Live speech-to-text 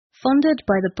Funded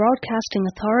by the Broadcasting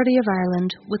Authority of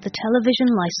Ireland with the television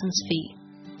licence fee.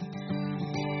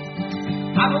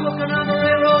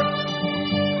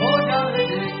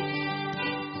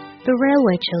 The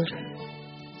Railway Children.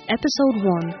 Episode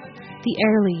 1. The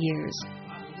Early Years.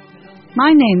 My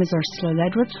name is Ursula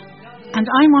and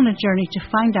I'm on a journey to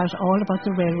find out all about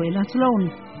the railway in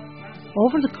Athlone.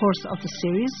 Over the course of the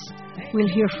series, we'll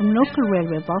hear from local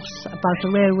railway buffs about the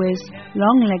railway's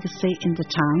long legacy in the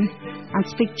town and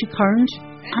speak to current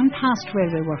and past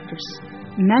railway workers,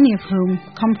 many of whom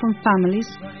come from families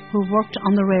who've worked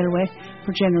on the railway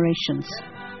for generations.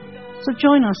 So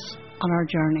join us on our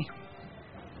journey.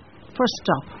 First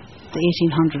stop, the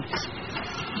 1800s.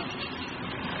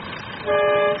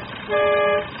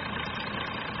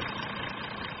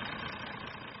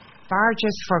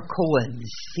 Barges for Coens,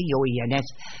 C-O-E-N-S,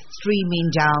 streaming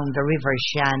down the River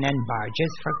Shannon.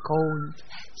 Barges for Coens,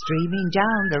 streaming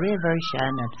down the River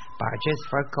Shannon. Barges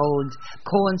for Coens.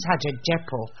 Coens had a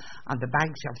depot on the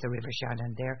banks of the River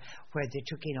Shannon there, where they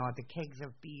took in all the kegs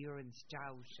of beer and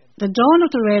stout. The dawn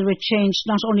of the railway changed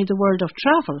not only the world of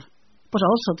travel, but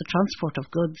also the transport of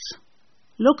goods.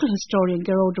 Local historian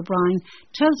Gerard O'Brien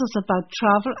tells us about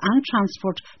travel and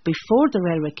transport before the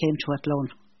railway came to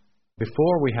Athlone.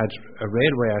 Before we had a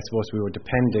railway, I suppose we were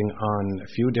depending on a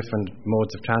few different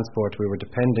modes of transport. We were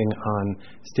depending on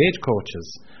stagecoaches,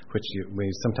 which we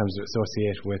sometimes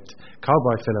associate with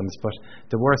cowboy films, but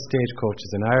there were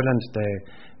stagecoaches in Ireland.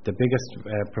 The biggest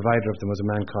provider of them was a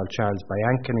man called Charles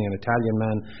Bianchini, an Italian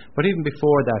man. But even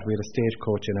before that, we had a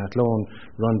stagecoach in Athlone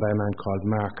run by a man called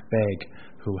Mark Begg,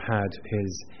 who had his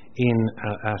inn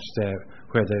at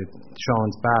where the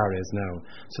Sean's Bar is now.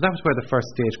 So that was where the first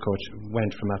stagecoach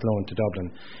went from Athlone to Dublin.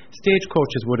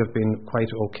 Stagecoaches would have been quite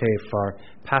okay for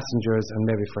passengers and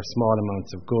maybe for small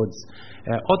amounts of goods.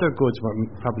 Other goods were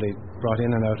probably brought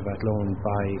in and out of Athlone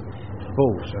by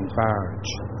boat and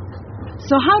barge.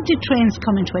 So how did trains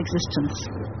come into existence?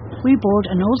 We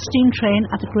board an old steam train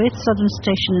at the Great Southern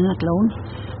Station in Athlone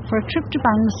for a trip to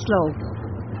Ballinasloe.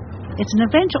 It's an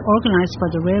event organised by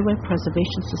the Railway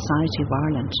Preservation Society of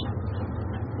Ireland.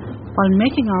 While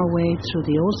making our way through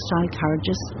the old-style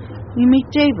carriages, we meet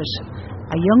David,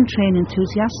 a young train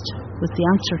enthusiast, with the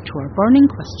answer to our burning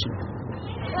question.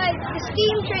 Well, the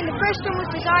steam train, the first one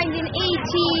was designed in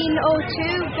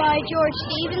 1802 by George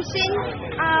Stephenson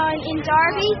in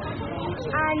Derby,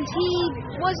 and he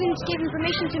wasn't given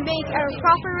permission to make a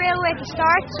proper railway to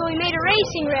start, so he made a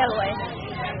racing railway.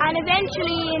 And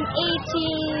eventually in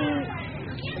 1812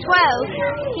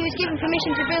 he was given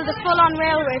permission to build a full-on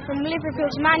railway from Liverpool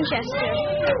to Manchester.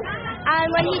 And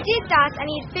when he did that and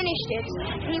he had finished it,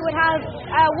 he would have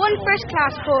one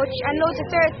first-class coach and loads of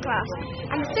third-class.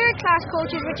 And the third-class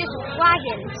coaches were just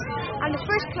wagons. And the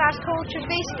first-class coach was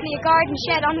basically a garden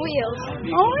shed on wheels.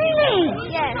 Oh, really?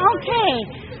 Yes.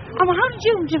 Okay. And how did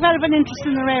you develop an interest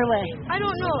in the railway? I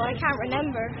don't know. I can't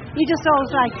remember. You just always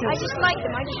liked it? I just like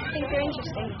them. I just think they're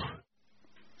interesting.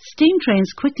 Steam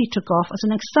trains quickly took off as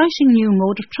an exciting new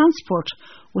mode of transport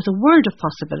with a world of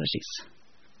possibilities.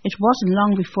 It wasn't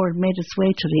long before it made its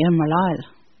way to the Emerald Isle.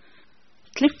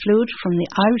 Cliff Flood from the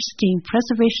Irish Steam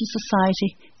Preservation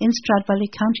Society in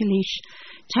Stradbally, County Laois,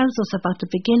 tells us about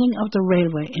the beginning of the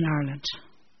railway in Ireland.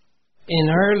 In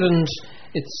Ireland,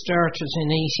 it started in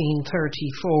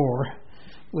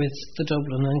 1834 with the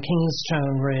Dublin and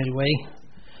Kingstown Railway,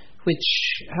 which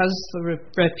has the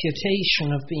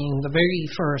reputation of being the very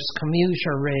first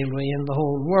commuter railway in the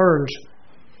whole world.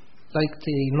 Like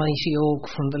the mighty oak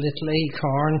from the little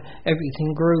acorn,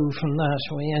 everything grew from that.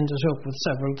 We ended up with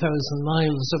several thousand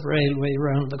miles of railway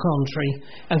around the country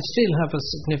and still have a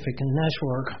significant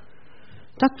network.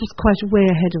 That was quite way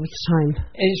ahead of its time.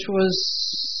 It was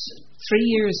 3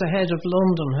 years ahead of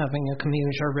London having a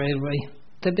commuter railway.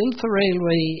 They built the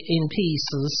railway in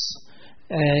pieces.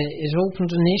 It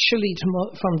opened initially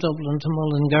from Dublin to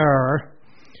Mullingar,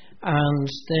 and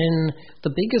then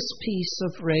the biggest piece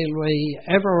of railway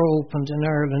ever opened in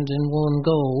Ireland in one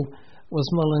go was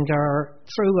Mullingar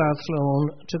through Athlone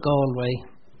to Galway.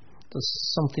 There's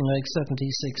something like 76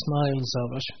 miles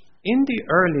of it. In the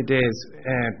early days,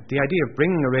 the idea of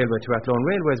bringing a railway to Athlone,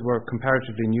 railways were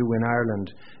comparatively new in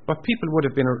Ireland, but people would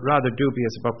have been rather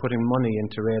dubious about putting money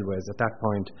into railways at that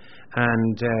point.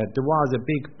 And there was a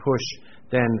big push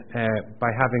then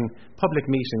by having public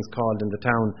meetings called in the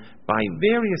town by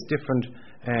various different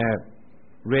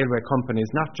railway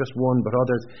companies, not just one but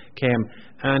others came,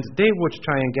 and they would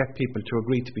try and get people to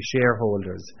agree to be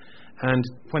shareholders. And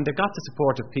when they got the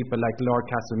support of people like Lord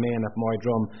Castlemaine at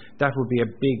Moydrum, that would be a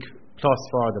big plus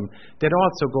for them. They'd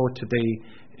also go to the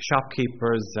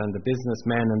shopkeepers and the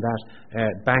businessmen and that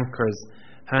bankers,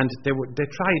 and they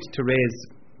tried to raise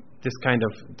the kind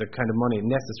of money,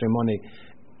 necessary money.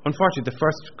 Unfortunately, the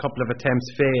first couple of attempts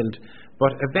failed,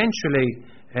 but eventually,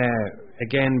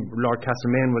 again, Lord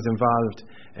Castlemaine was involved.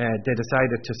 They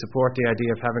decided to support the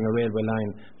idea of having a railway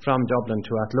line from Dublin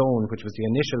to Athlone, which was the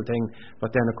initial thing,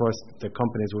 but then, of course, the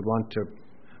companies would want to,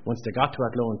 once they got to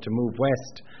Athlone, to move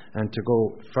west and to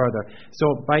go further. So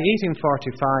by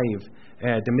 1845,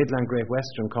 the Midland Great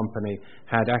Western Company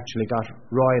had actually got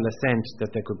royal assent that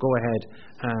they could go ahead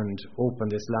and open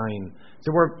this line.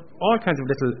 There were all kinds of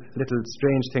little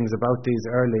strange things about these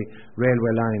early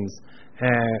railway lines.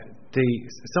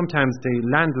 Sometimes the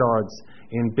landlords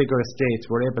in bigger estates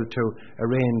were able to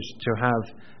arrange to have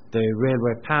the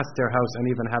railway pass their house and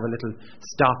even have a little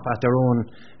stop at their own,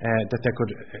 that they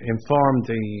could inform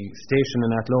the station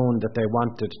in Athlone that they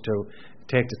wanted to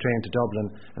take the train to Dublin,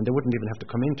 and they wouldn't even have to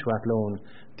come into Athlone.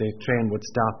 The train would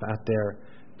stop at their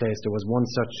place. There was one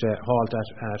such halt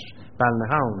at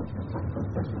Balnahown.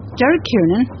 Derek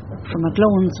Kiernan, from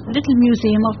Athlone's Little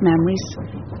Museum of Memories,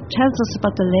 tells us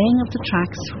about the laying of the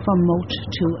tracks from Moat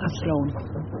to Athlone.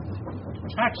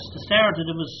 Tracks started,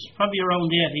 it was probably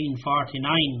around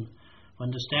 1849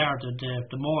 when they started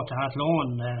the Moat to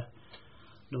Athlone.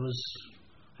 There was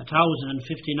 1,059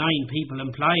 people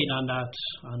employed on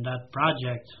that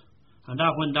project, and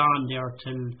that went on there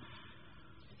till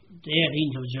the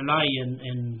 18th of July in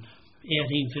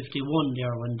 1851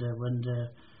 there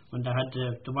when they had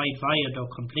the White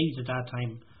Viaduct complete at that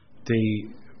time. The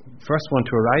first one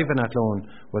to arrive in Athlone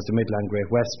was the Midland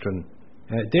Great Western.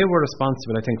 They were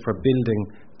responsible, I think, for building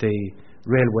the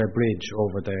railway bridge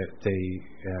over the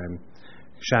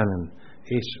Shannon.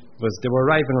 They were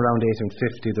arriving around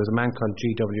 1850. There was a man called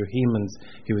G.W. Hemans.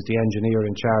 He was the engineer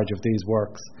in charge of these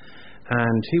works,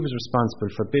 and he was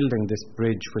responsible for building this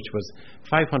bridge, which was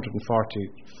 540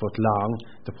 foot long,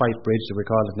 the White Bridge that we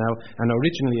call it now, and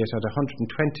originally it had a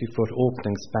 120 foot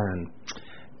opening span.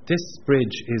 This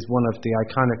bridge is one of the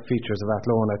iconic features of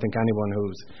Athlone. I think anyone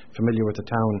who's familiar with the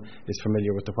town is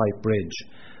familiar with the White Bridge.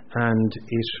 And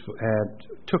it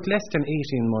took less than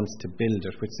 18 months to build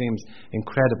it, which seems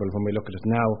incredible when we look at it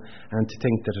now, and to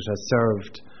think that it has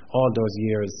served all those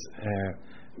years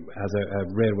as a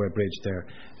railway bridge there.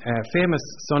 Famous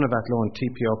son of Athlone,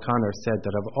 T.P. O'Connor, said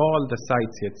that of all the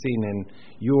sites he had seen in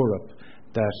Europe,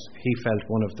 that he felt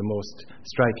one of the most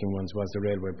striking ones was the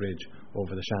railway bridge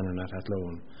over the Shannon at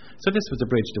Athlone. So this was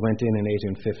a bridge that went in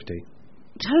 1850.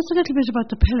 Tell us a little bit about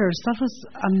the pillars. That was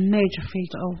a major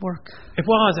feat of work. It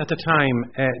was at the time.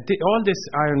 All this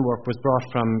ironwork was brought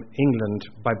from England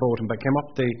by boat and came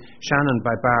up the Shannon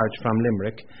by barge from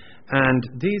Limerick. And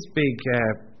these big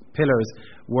pillars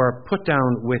were put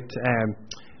down with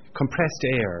compressed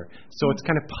air. So it's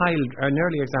kind of an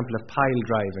early example of pile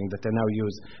driving that they now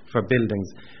use for buildings.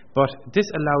 But this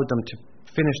allowed them to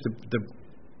finish the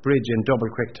bridge in double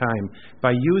quick time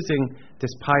by using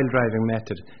this pile driving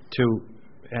method to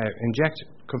inject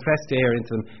compressed air into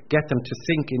them, get them to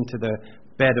sink into the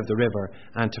bed of the river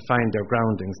and to find their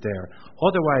groundings there.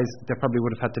 Otherwise, they probably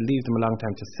would have had to leave them a long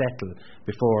time to settle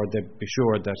before they'd be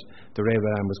sure that the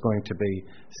railway line was going to be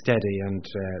steady and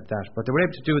that. But they were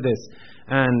able to do this,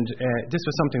 and this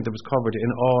was something that was covered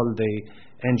in all the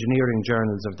engineering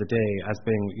journals of the day as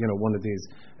being, one of these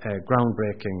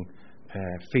groundbreaking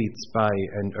feats by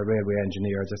a railway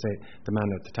engineer. As I say, the man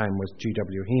at the time was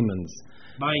G.W. Hemans.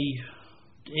 By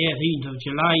 18th of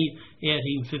July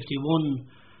 1851,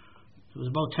 it was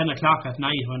about 10 o'clock at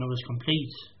night when it was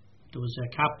complete. There was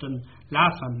Captain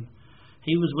Laffan.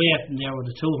 He was waiting there with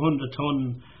a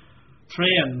 200-ton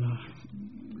train,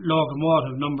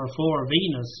 locomotive number 4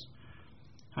 Venus,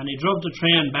 and he drove the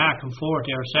train back and forth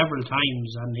there several times,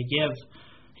 and he gave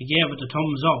it the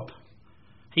thumbs up.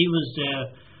 He was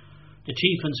the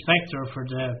chief inspector for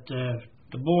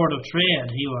the Board of Trade.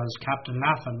 He was Captain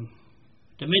Laffan.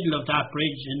 The middle of that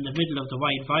bridge, in the middle of the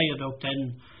White Viaduct,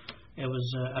 then it was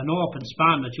an open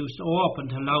span that used to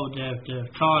open to allow the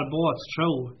tall boats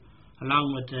through,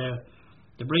 along with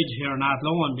the bridge here in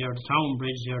Athlone there, the town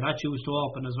bridge there, that used to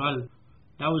open as well.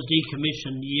 That was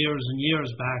decommissioned years and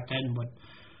years back then, but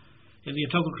if you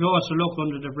took a closer look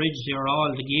under the bridge there,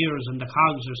 all the gears and the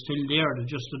cogs are still there, they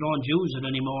don't use it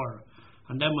anymore.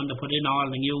 And then when they put in all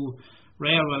the new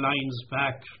railway lines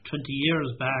back 20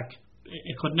 years back,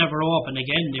 it could never open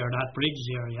again there, that bridge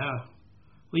there, yeah.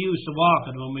 We used to walk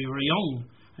it when we were young,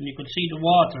 and you could see the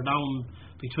water down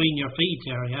between your feet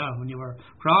there, yeah, when you were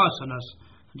crossing it.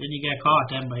 And then you get caught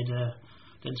then by the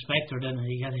inspector then, and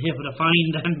you get hit with a fine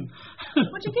then.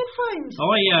 Would you get fined?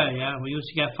 Oh yeah, we used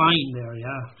to get fined there,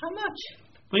 yeah. How much?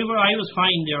 I was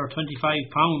fined there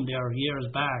 £25 there years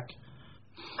back.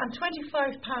 And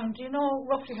 £25, do you know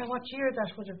roughly what year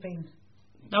that would have been?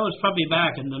 That was probably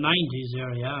back in the 90s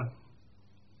there, yeah.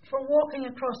 For walking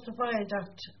across the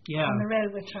viaduct on the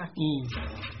railway track.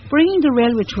 Bringing the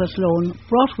railway to Athlone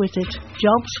brought with it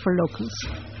jobs for locals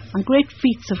and great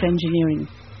feats of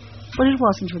engineering, but it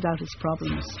wasn't without its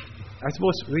problems. I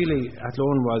suppose really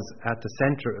Athlone was at the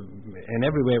centre, in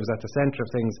every way was at the centre of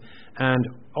things, and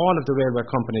all of the railway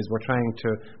companies were trying to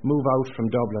move out from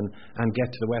Dublin and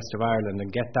get to the west of Ireland and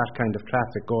get that kind of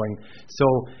traffic going. So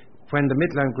when the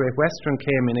Midland Great Western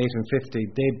came in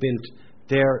 1850, they built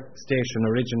their station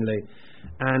originally,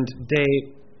 and they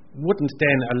wouldn't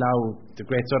then allow the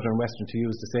Great Southern and Western to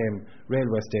use the same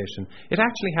railway station. It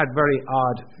actually had very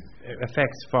odd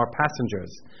effects for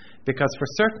passengers, because for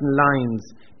certain lines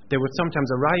they would sometimes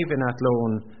arrive in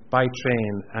Athlone by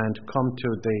train and come to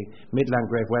the Midland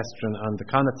Great Western on the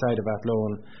Connaught side of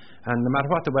Athlone, and no matter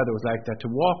what the weather was like, they had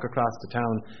to walk across the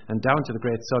town and down to the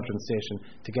Great Southern station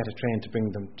to get a train to bring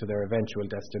them to their eventual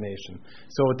destination.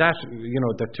 So that,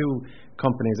 the two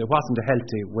companies, it wasn't a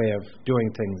healthy way of doing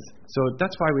things. So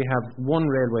that's why we have one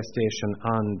railway station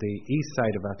on the east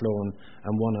side of Athlone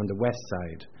and one on the west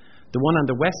side. The one on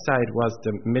the west side was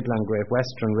the Midland Great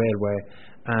Western Railway,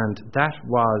 and that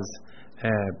was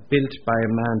built by a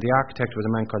man, the architect was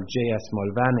a man called J.S.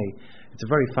 Mulvaney. It's a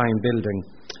very fine building,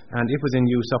 and it was in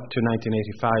use up to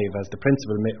 1985 as the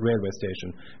principal railway station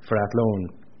for Athlone.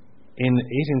 In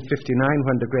 1859,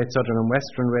 when the Great Southern and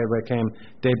Western Railway came,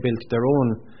 they built their own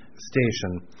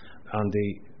station on the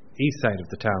east side of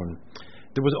the town.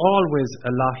 There was always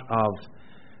a lot of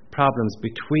problems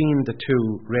between the two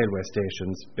railway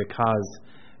stations because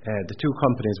the two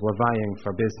companies were vying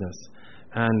for business,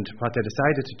 and what they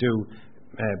decided to do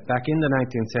back in the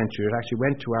 19th century, it actually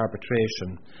went to arbitration,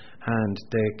 and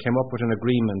they came up with an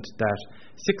agreement that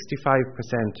 65%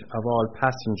 of all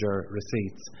passenger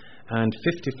receipts and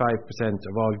 55%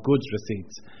 of all goods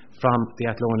receipts from the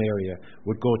Athlone area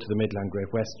would go to the Midland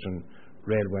Great Western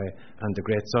Railway, and the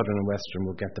Great Southern and Western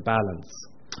would get the balance.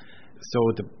 So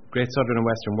the Great Southern and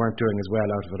Western weren't doing as well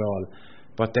out of it all,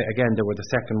 but they were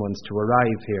the second ones to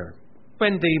arrive here.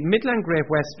 When the Midland Great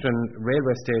Western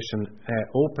railway station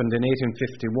opened in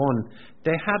 1851,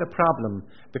 they had a problem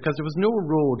because there was no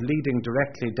road leading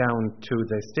directly down to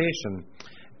the station.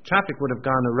 Traffic would have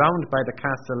gone around by the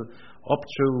castle, up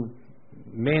through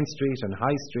Main Street and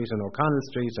High Street and O'Connell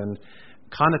Street and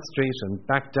Connaught Street and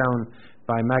back down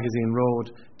by Magazine Road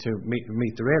to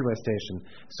meet the railway station.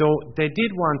 So they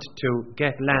did want to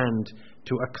get land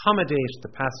to accommodate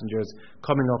the passengers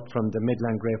coming up from the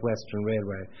Midland Great Western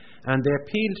Railway, and they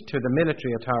appealed to the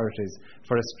military authorities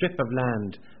for a strip of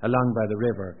land along by the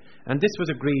river, and this was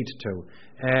agreed to.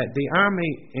 The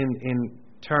army in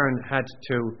turn had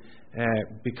to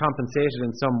be compensated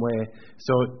in some way,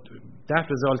 so that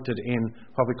resulted in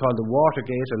what we call the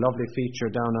Watergate, a lovely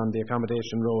feature down on the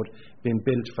accommodation road being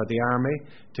built for the army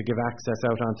to give access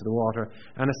out onto the water,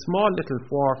 and a small little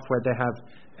wharf where they have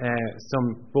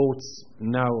some boats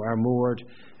now are moored,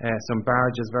 some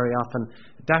barges very often.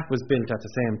 That was built at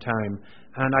the same time,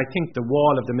 and I think the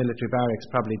wall of the military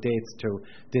barracks probably dates to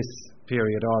this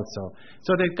period also.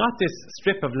 So they've got this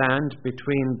strip of land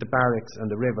between the barracks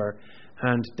and the river,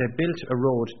 and they built a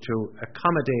road to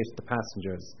accommodate the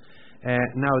passengers.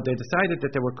 Now, they decided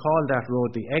that they would call that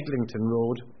road the Eglinton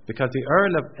Road because the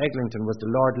Earl of Eglinton was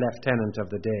the Lord Lieutenant of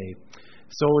the day.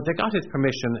 So they got his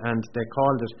permission and they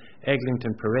called it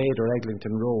Eglinton Parade or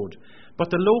Eglinton Road. But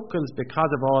the locals,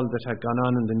 because of all that had gone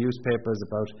on in the newspapers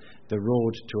about the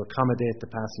road to accommodate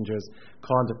the passengers,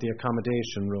 called it the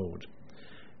Accommodation Road.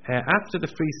 After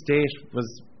the Free State was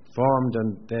formed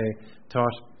and they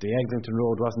thought the Eglinton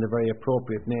Road wasn't a very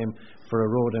appropriate name for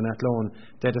a road in Athlone,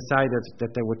 they decided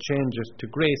that they would change it to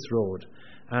Grace Road,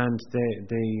 and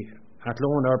the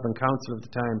Athlone Urban Council of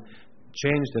the time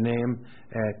changed the name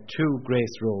to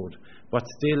Grace Road, but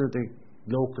still the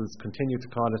locals continue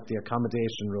to call it the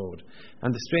Accommodation Road.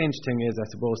 And the strange thing is, I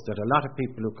suppose, that a lot of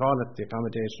people who call it the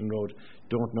Accommodation Road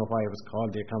don't know why it was called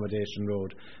the Accommodation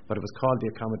Road, but it was called the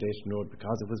Accommodation Road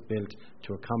because it was built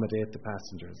to accommodate the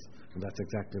passengers, and that's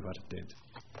exactly what it did.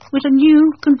 With a new,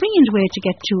 convenient way to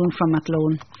get to and from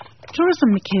Athlone, tourism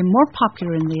became more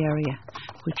popular in the area,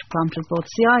 which prompted both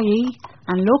CIE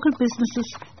and local businesses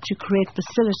to create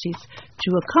facilities to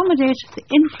accommodate the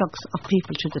influx of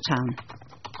people to the town.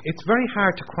 It's very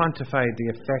hard to quantify the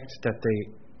effect that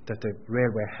the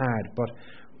railway had, but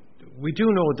we do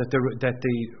know that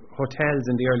the hotels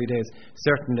in the early days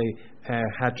certainly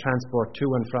had transport to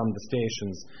and from the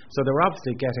stations, so they were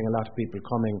obviously getting a lot of people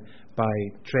coming by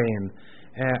train.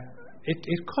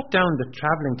 It cut down the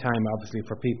travelling time, obviously,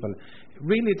 for people.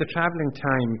 Really, the travelling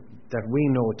time that we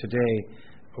know today,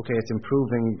 okay, it's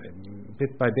improving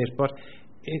bit by bit, but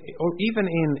or even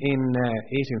in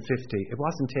 1850, it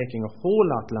wasn't taking a whole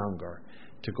lot longer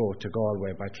to go to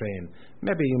Galway by train.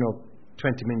 Maybe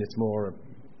 20 minutes more,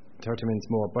 30 minutes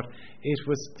more, but it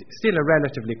was still a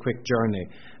relatively quick journey.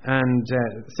 And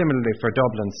similarly for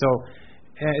Dublin. So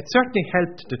it certainly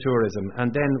helped the tourism.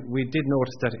 And then we did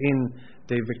notice that in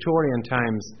the Victorian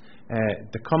times,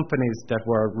 the companies that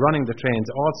were running the trains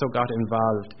also got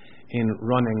involved in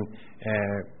running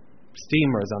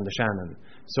steamers on the Shannon.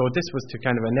 So this was to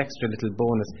kind of an extra little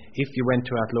bonus. If you went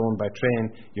to Athlone by train,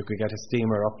 you could get a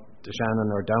steamer up the Shannon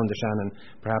or down the Shannon,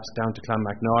 perhaps down to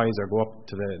Clonmacnoise or go up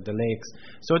to the lakes.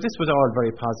 So this was all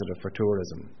very positive for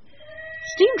tourism.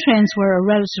 Steam trains were a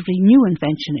relatively new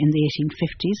invention in the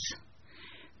 1850s.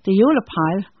 The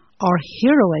Eolipile, or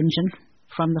hero engine,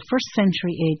 from the 1st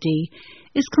century AD,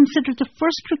 is considered the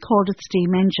first recorded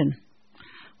steam engine,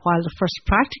 while the first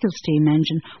practical steam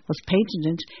engine was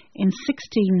patented in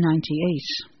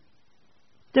 1698.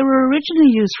 They were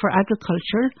originally used for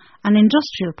agriculture and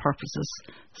industrial purposes,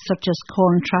 such as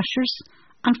corn thrashers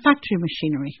and factory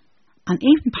machinery, and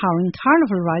even powering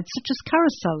carnival rides such as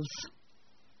carousels.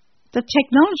 The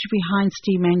technology behind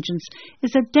steam engines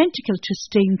is identical to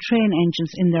steam train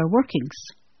engines in their workings,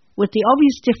 with the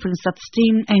obvious difference that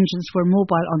steam engines were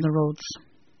mobile on the roads.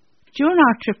 During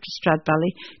our trip to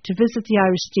Stradbally to visit the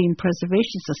Irish Steam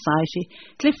Preservation Society,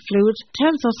 Cliff Fluid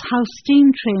tells us how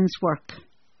steam trains work.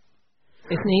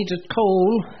 It needed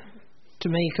coal to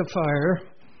make a fire,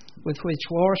 with which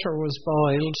water was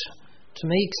boiled to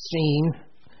make steam,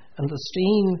 and the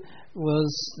steam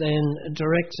was then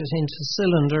directed into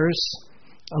cylinders,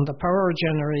 and the power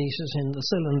generated in the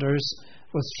cylinders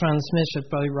was transmitted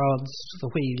by rods to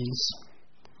the wheels.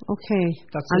 Okay.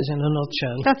 That's it in a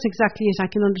nutshell. That's exactly it, I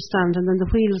can understand. And then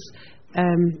the wheels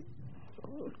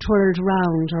twirled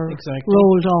around or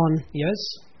rolled on. Yes.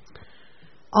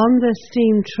 On the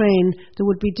steam train, there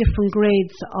would be different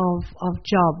grades of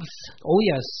jobs. Oh,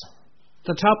 yes.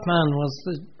 The top man was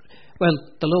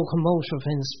the locomotive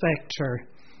inspector,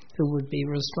 who would be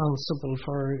responsible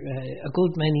for a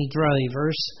good many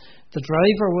drivers. The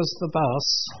driver was the boss.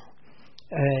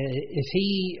 If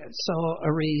he saw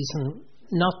a reason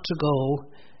not to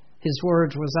go, his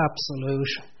word was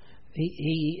absolute.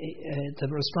 The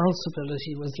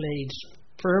responsibility was laid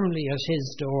firmly at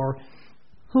his door.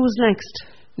 Who was next?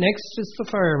 Next is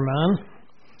the fireman,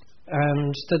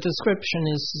 and the description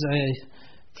is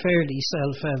fairly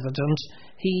self-evident.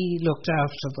 He looked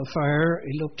after the fire,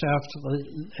 he looked after the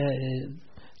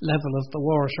level of the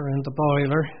water in the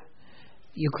boiler.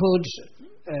 You could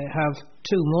have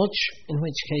too much, in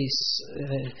which case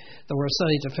there were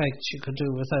side effects you could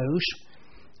do without.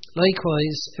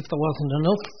 Likewise, if there wasn't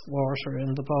enough water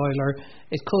in the boiler,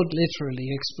 it could literally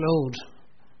explode,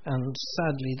 and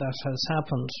sadly that has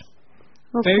happened.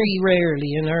 Okay. Very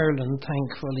rarely in Ireland,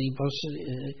 thankfully, but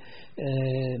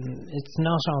it's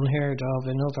not unheard of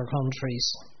in other countries.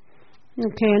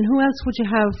 Okay, and who else would you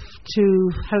have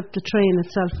to help the train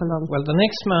itself along? Well, the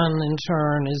next man in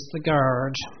turn is the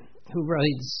guard, who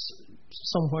rides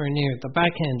somewhere near the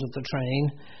back end of the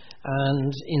train,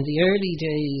 and in the early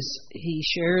days he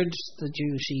shared the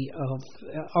duty of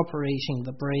operating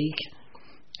the brake,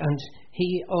 and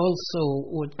he also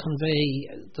would convey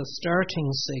the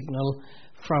starting signal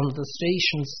from the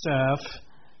station staff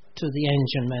to the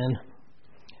engine men.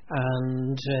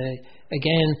 And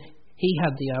again, he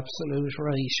had the absolute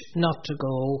right not to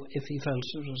go if he felt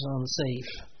it was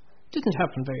unsafe. Didn't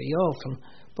happen very often,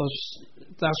 but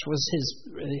that was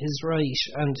his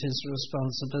right and his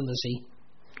responsibility.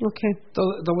 Okay.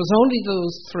 There was only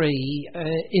those three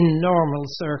in normal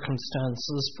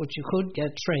circumstances, but you could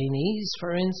get trainees,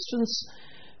 for instance.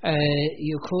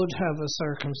 You could have a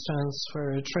circumstance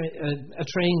where a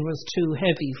train was too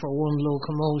heavy for one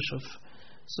locomotive,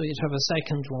 so you'd have a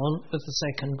second one with a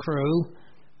second crew.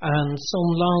 And some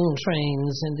long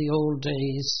trains in the old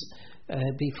days,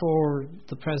 before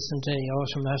the present day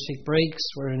automatic brakes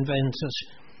were invented,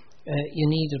 you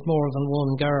needed more than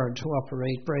one guard to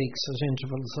operate brakes at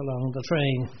intervals along the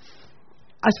train.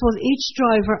 I suppose each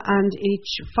driver and each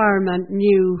fireman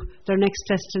knew their next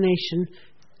destination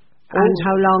and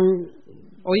how long.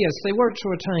 Oh yes, they worked to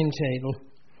a timetable.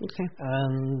 Okay.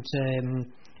 And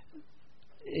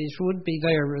it would be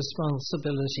their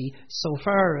responsibility, so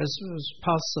far as was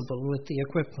possible with the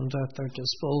equipment at their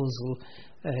disposal,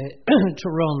 to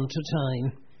run to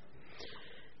time.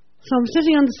 So I'm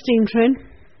sitting on the steam train.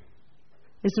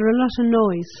 Is there a lot of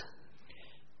noise?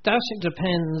 That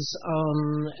depends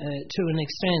on, to an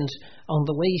extent, on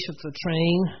the weight of the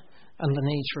train and the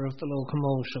nature of the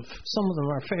locomotive. Some of them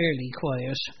are fairly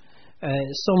quiet.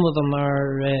 Some of them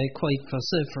are quite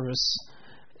vociferous.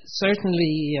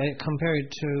 certainly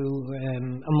compared to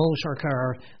a motor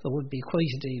car, there would be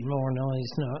quite a deal more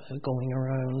noise going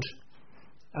around.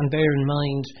 And bear in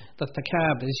mind that the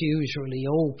cab is usually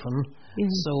open,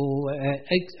 so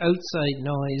outside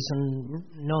noise and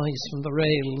noise from the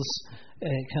rails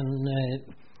can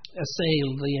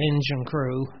assail the engine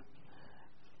crew.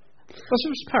 But it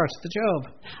was part of the job.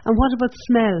 And what about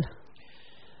smell?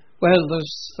 Well,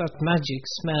 there's that magic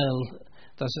smell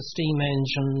that a steam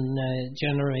engine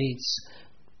generates,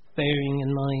 bearing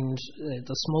in mind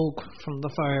the smoke from the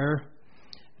fire,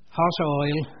 hot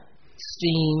oil,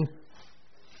 steam.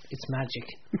 It's magic.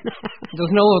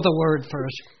 There's no other word for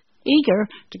it. Eager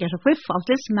to get a whiff of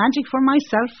this magic for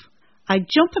myself, I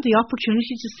jump at the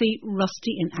opportunity to see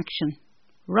Rusty in action.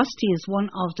 Rusty is one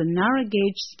of the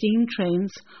narrow-gauge steam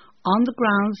trains on the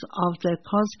grounds of the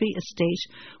Cosby Estate,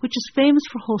 which is famous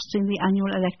for hosting the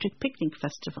annual Electric Picnic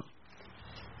Festival.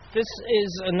 This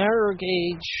is a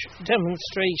narrow-gauge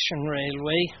demonstration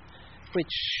railway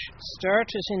which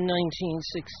started in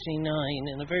 1969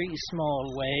 in a very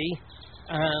small way,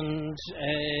 and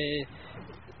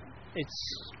it's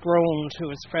grown to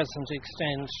its present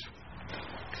extent.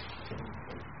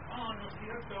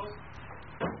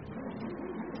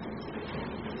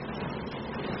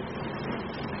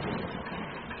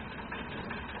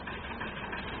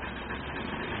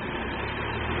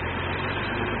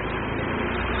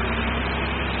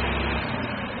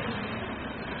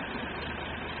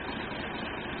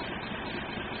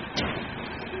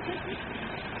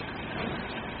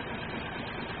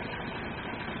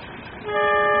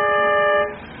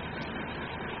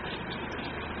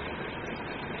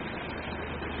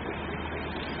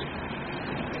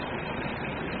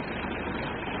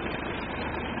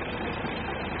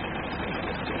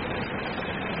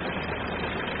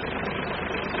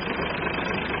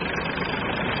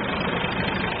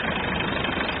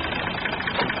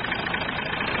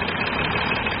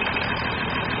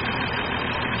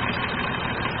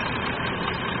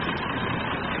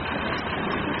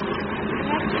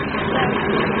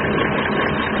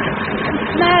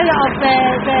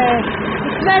 The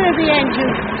smell of the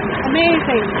engine,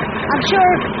 amazing. I'm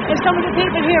sure if some of the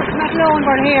people here from Athlone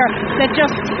were here,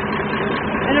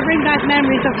 it'll bring back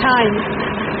memories of time.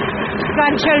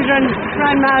 Grandchildren,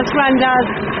 grandmas, granddads,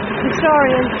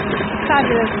 historians,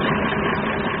 fabulous.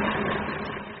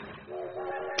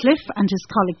 Cliff and his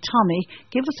colleague Tommy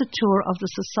give us a tour of the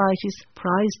Society's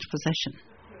prized possession.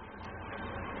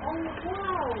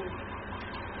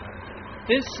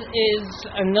 This is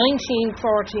a 1949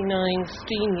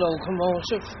 steam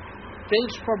locomotive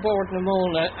built for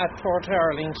Bordnamona at Port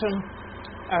Arlington,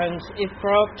 and it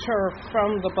brought turf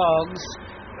from the bogs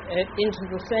into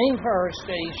the same power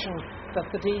station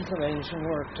that the diesel engine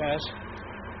worked at.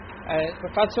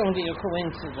 But that's only a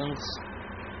coincidence.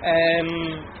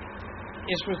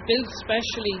 It was built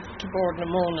specially to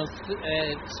Bordnamona's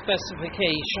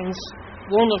specifications,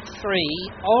 one of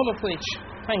three, all of which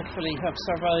thankfully have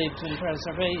survived in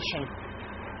preservation.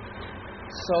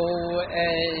 So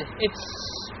it's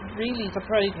really the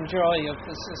pride and joy of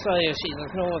the Society.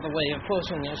 There's no other way of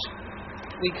putting it.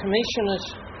 We commission it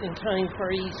in time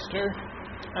for Easter,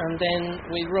 and then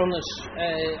we run it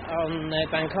on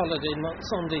bank holiday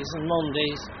Sundays and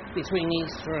Mondays between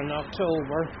Easter and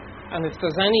October. And if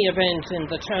there's any event in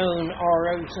the town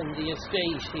or out in the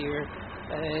estate here,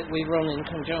 we run in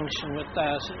conjunction with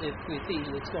that if we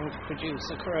feel it's going to produce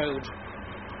a crowd.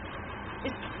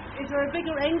 Is there a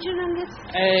bigger engine in this?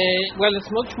 Well, it's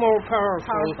much more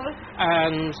powerful,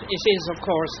 and it is, of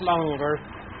course, longer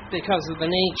because of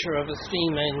the nature of a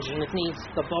steam engine. It needs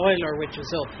the boiler, which is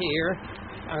up here,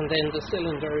 and then the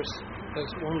cylinders.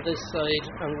 There's one this side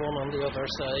and one on the other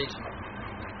side.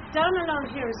 Down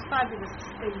along here is fabulous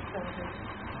steam building.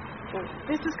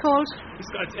 This is called? It's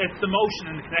the motion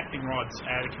and the connecting rods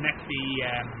to connect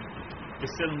the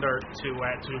cylinder to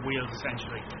the wheels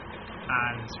essentially,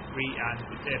 and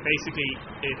basically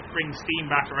it brings steam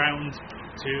back around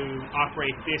to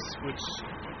operate this, which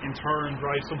in turn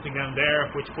drives something down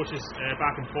there, which pushes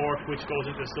back and forth, which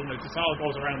goes into the cylinder. This all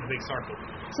goes around the big circle.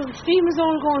 So the steam is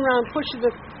all going around, pushing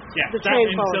the train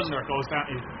forward. The cylinder goes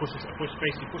down, pushes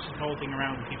the whole thing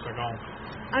around and keeps her going.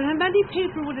 And how many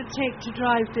people would it take to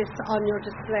drive this on your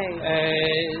display?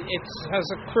 It has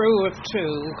a crew of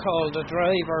two called a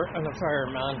driver and a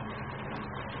fireman.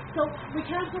 So we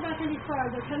can't go back any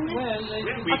further, can we? Well,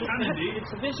 we can indeed.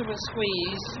 It's a bit of a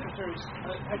squeeze.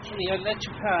 Actually, I'll let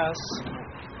you pass.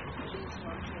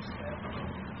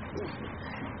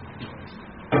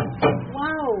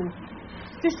 Wow.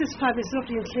 This is fabulous,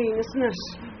 lovely and clean, isn't it?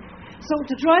 So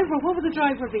the driver, what would the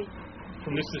driver be?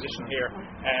 From this position here,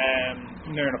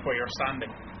 near enough where you're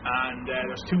standing. and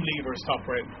there's two levers top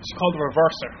right. It's called the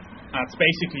reverser, and it's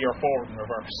basically your forward and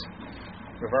reverse.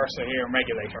 Reverser here,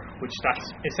 regulator, which that's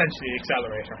essentially the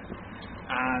accelerator.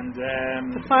 And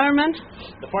the fireman?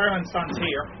 The fireman stands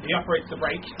here. He operates the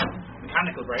brake,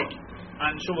 mechanical brake,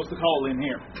 and shovels the coal in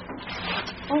here.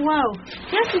 Oh wow!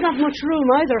 He hasn't got much room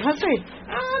either, has he?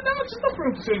 Not much enough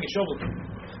room to swing a shovel.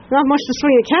 Not much to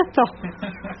swing a cat though.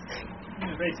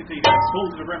 Basically, it's full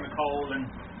to the brim of coal and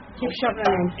keep shoveling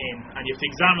in. And you have to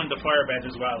examine the fire bed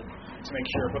as well to make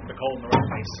sure you put the coal in the right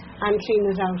place. And clean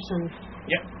it out and...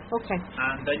 Yep. Okay.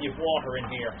 And then you have water in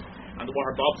here. And the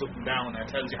water bobs up and down and it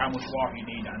tells you how much water you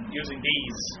need. And using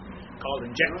these, called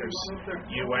injectors,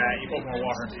 you put more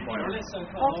water into the fire.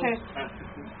 Okay.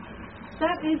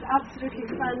 That is absolutely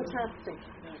fantastic.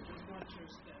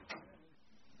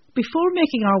 Before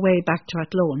making our way back to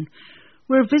Athlone,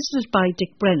 we're visited by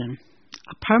Dick Brennan,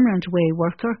 a permanent way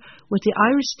worker with the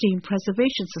Irish Steam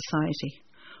Preservation Society,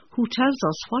 who tells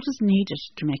us what is needed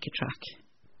to make a track.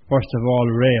 First of all,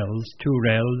 rails, 2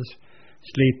 rails,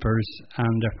 sleepers,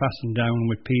 and they're fastened down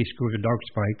with P-screw to dog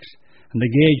spikes. And the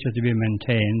gauge has to be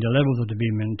maintained, the levels have to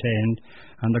be maintained,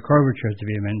 and the curvature has to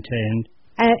be maintained.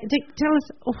 Dick, tell us,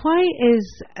 why is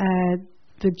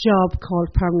the job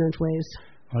called Permanent Ways?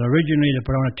 Well, originally they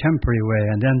put on a temporary way,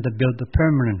 and then they built the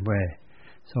permanent way.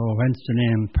 So hence the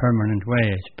name Permanent Way,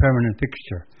 it's permanent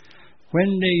fixture. When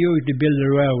they usually build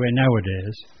a railway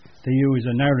nowadays, they use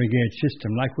a narrow gauge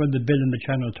system, like when they're building the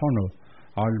Channel Tunnel,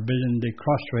 or building the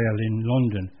Crossrail in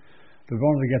London. They're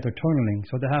going to get the tunnelling,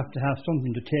 so they have to have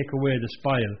something to take away the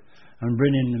spile and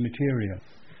bring in the material.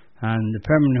 And the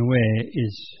permanent way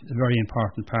is a very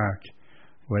important part.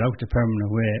 Without the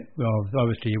permanent way, well,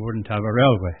 obviously you wouldn't have a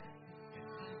railway.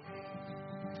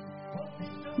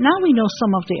 Now we know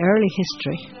some of the early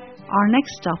history, our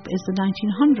next stop is the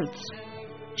 1900s.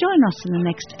 Join us in the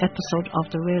next episode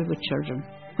of The Railway Children,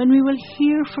 when we will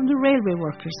hear from the railway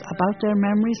workers about their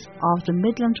memories of the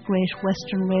Midland Great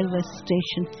Western Railway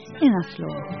Station in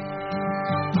Athlone.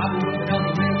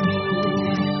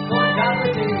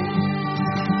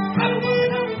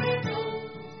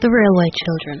 The Railway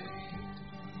Children,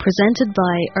 presented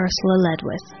by Ursula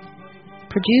Ledwith,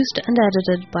 produced and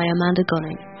edited by Amanda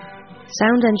Gunning,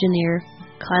 sound engineer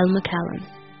Kyle McCallan,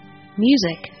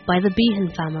 music by the Behan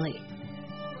family.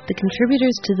 The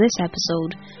contributors to this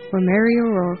episode were Mary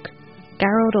O'Rourke,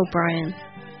 Garrod O'Brien,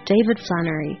 David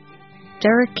Flannery,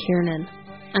 Derek Kiernan,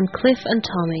 and Cliff and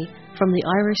Tommy from the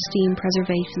Irish Steam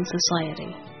Preservation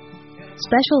Society.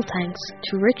 Special thanks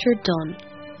to Richard Dunn,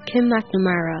 Kim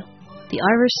McNamara, the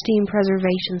Irish Steam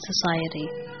Preservation Society,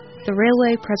 the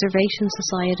Railway Preservation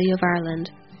Society of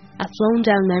Ireland, Athlone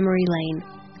Down Memory Lane,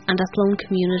 and Athlone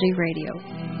Community Radio.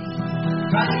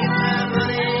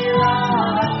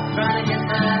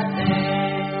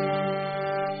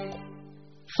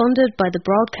 Funded by the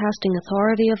Broadcasting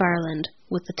Authority of Ireland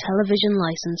with the television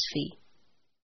licence fee.